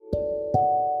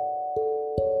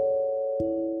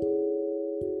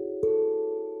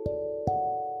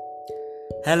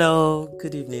Hello,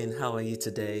 good evening. How are you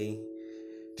today?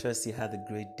 Trust you had a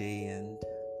great day and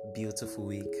beautiful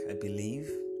week, I believe.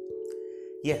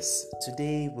 Yes,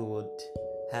 today we would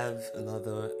have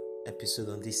another episode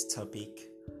on this topic.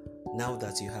 Now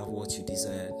that you have what you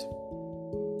desired,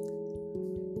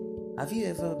 have you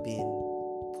ever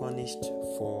been punished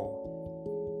for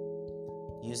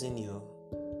using your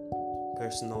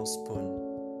personal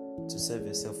spoon to serve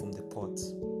yourself from the pot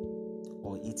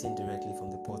or eating directly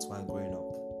from the pot while growing up?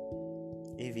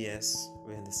 If yes,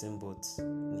 we're in the same boat.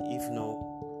 If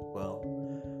no, well,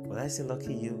 I say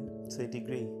lucky you to a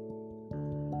degree.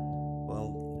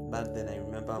 Well, back then I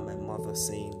remember my mother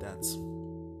saying that,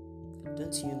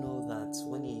 don't you know that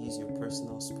when you use your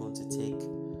personal spoon to take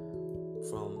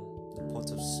from the pot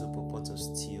of soup or pot of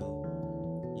stew,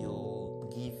 you'll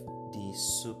give the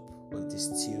soup or the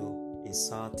stew a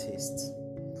sour taste,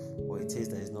 or a taste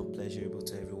that is not pleasurable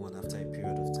to everyone after a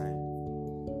period of time?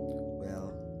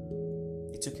 Well,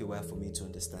 it took a while for me to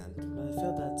understand. But I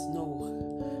felt that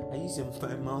no, I use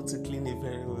my mouth to clean it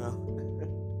very well.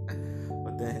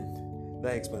 But then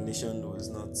that explanation was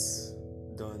not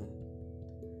done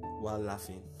while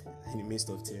laughing in the midst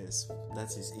of tears.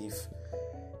 That is if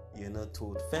you're not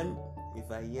told. Fem,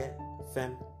 if I hear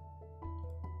fem.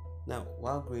 Now,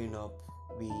 while growing up,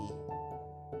 we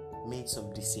made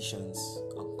some decisions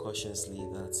unconsciously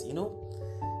that,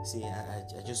 see, I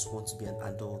just want to be an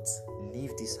adult,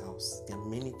 leave this house. There are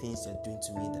many things they're doing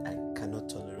to me that I cannot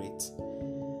tolerate.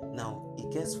 Now,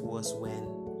 it gets worse when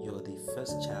you're the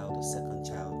first child or second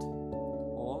child,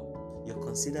 or you're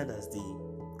considered as the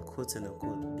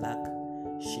quote-unquote black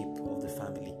sheep of the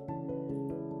family.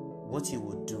 What you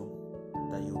would do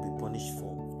that you'll be punished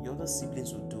for, your other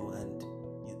siblings will do and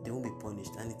they won't be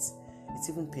punished, and it's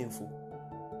even painful.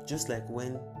 Just like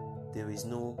when there is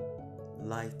no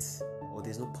light or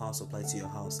there's no power supply to your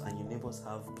house and your neighbors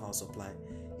have power supply,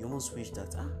 you almost wish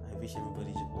that, I wish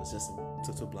everybody was just in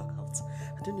total blackout.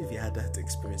 I don't know if you had that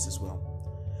experience as well.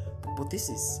 But this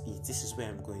is it. This is where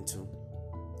I'm going to.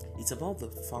 It's about the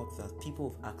fact that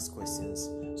people have asked questions.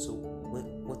 So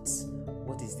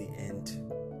what is the end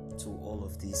to all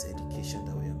of this education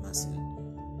that we're amassing?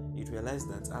 You realize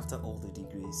that after all the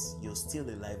degrees, you're still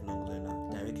a lifelong learner,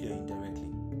 directly or indirectly.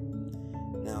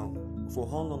 Now, for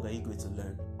how long are you going to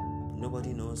learn?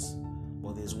 Nobody knows,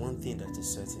 but there's one thing that is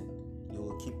certain. You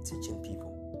will keep teaching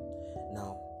people.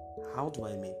 Now, how do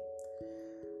I mean?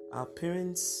 Our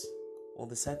parents, or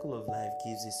the cycle of life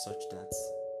gives it such that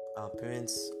our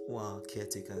parents, who are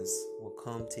caretakers, will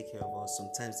come take care of us.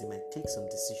 Sometimes they might take some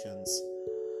decisions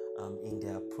in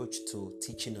their approach to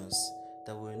teaching us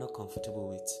that we're not comfortable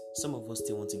with. Some of us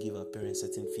still want to give our parents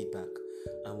certain feedback,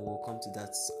 and we will come to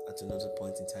that at another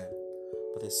point in time.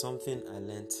 But there's something I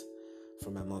learned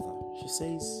from my mother. She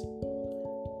says,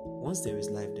 once there is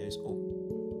life, there is hope.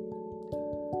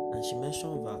 And she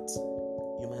mentioned that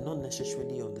you might not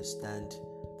necessarily understand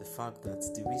the fact that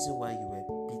the reason why you were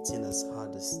beaten as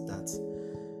hard as that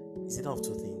is either of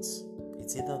two things.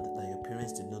 It's either that your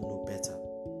parents did not know better,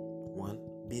 one,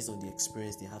 based on the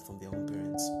experience they had from their own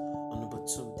parents, or number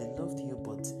two, they loved you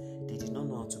but they did not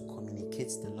know how to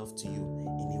communicate the love to you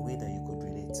in a way that you could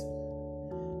relate.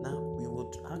 Now, we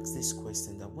would ask this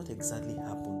question, that what exactly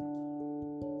happened?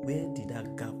 Where did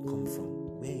that gap come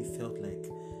from? Where you felt like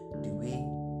the way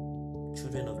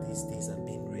children of these days are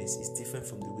being raised is different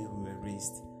from the way we were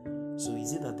raised. So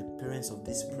is it that the parents of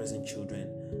these present children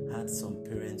had some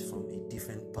parents from a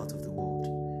different part of the world?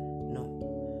 No.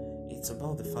 It's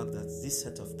about the fact that this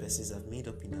set of persons have made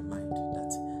up in their mind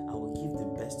that I will give the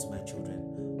best to my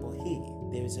children. But hey,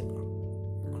 there is a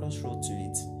crossroad to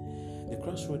it. The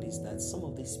crossroad is that some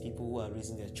of these people who are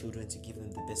raising their children to give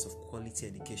them the best of quality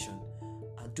education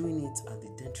are doing it at the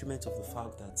detriment of the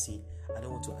fact that, see, I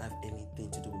don't want to have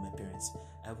anything to do with my parents.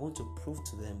 I want to prove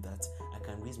to them that I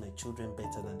can raise my children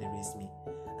better than they raised me.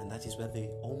 And that is where they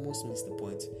almost miss the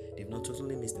point. They've not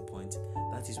totally missed the point.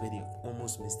 That is where they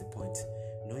almost missed the point.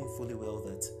 Knowing fully well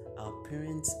that our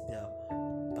parents, their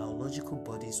biological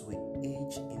bodies will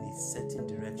age in a certain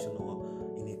direction or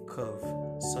in a curve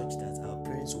such that our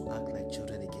parents will act like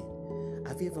children again.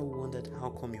 Have you ever wondered how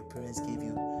come your parents gave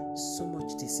you so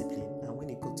much discipline, and when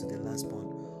it got to the last born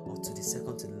or to the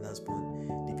second to the last born,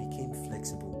 they became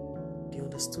flexible? They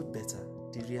understood better.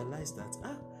 They realized that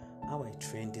how I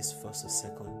trained this first or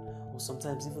second, or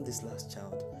sometimes even this last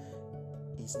child,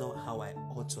 is not how I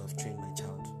ought to have trained my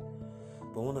child.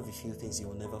 But one of the few things you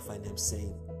will never find them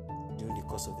saying during the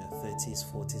course of their 30s,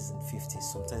 40s, and 50s,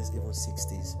 sometimes even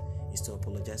 60s, is to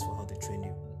apologize for how they trained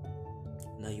you.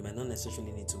 Now, you might not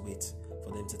necessarily need to wait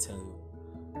for them to tell you,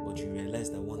 but you realize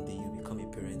that one day you become a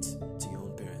parent to your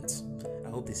own parents. I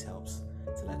hope this helps.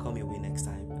 Till I come your way next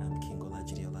time.